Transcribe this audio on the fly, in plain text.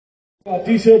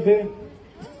T-shirt there.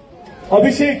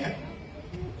 Abhishek,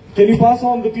 can you pass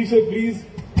on the T-shirt, please?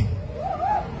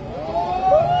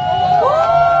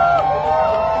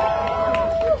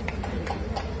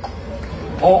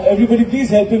 Everybody, please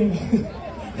help him.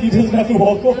 He doesn't have to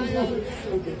walk off.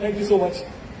 Okay, thank you so much.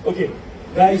 Okay,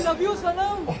 guys. We love you,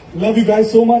 Sanam. Love you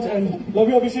guys so much and love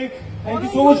you, Abhishek. Thank you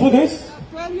so much for this.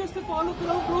 12 years to follow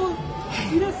through, bro.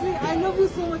 Seriously, I love you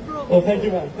so much, bro. Oh, thank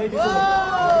you, man. Thank you so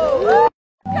much.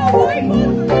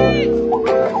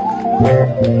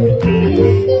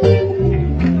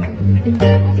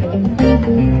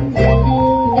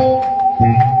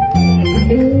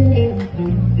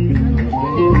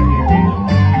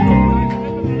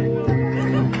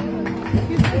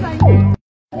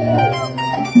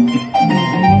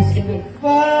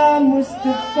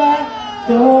 Mustafa,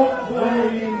 don't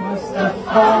worry,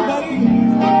 Mustafa.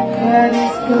 That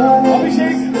is good.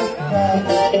 Abhishek,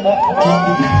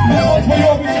 this one's for you,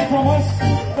 Abhishek, from us.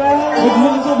 With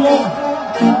millions of love.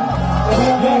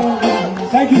 Yeah.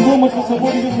 Thank you so much for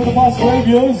supporting us for the past 12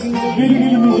 years. Really,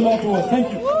 really means a lot to us.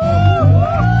 Thank you.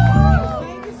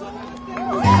 Thank you so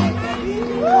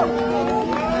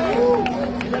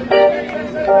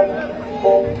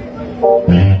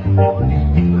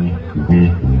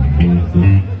much.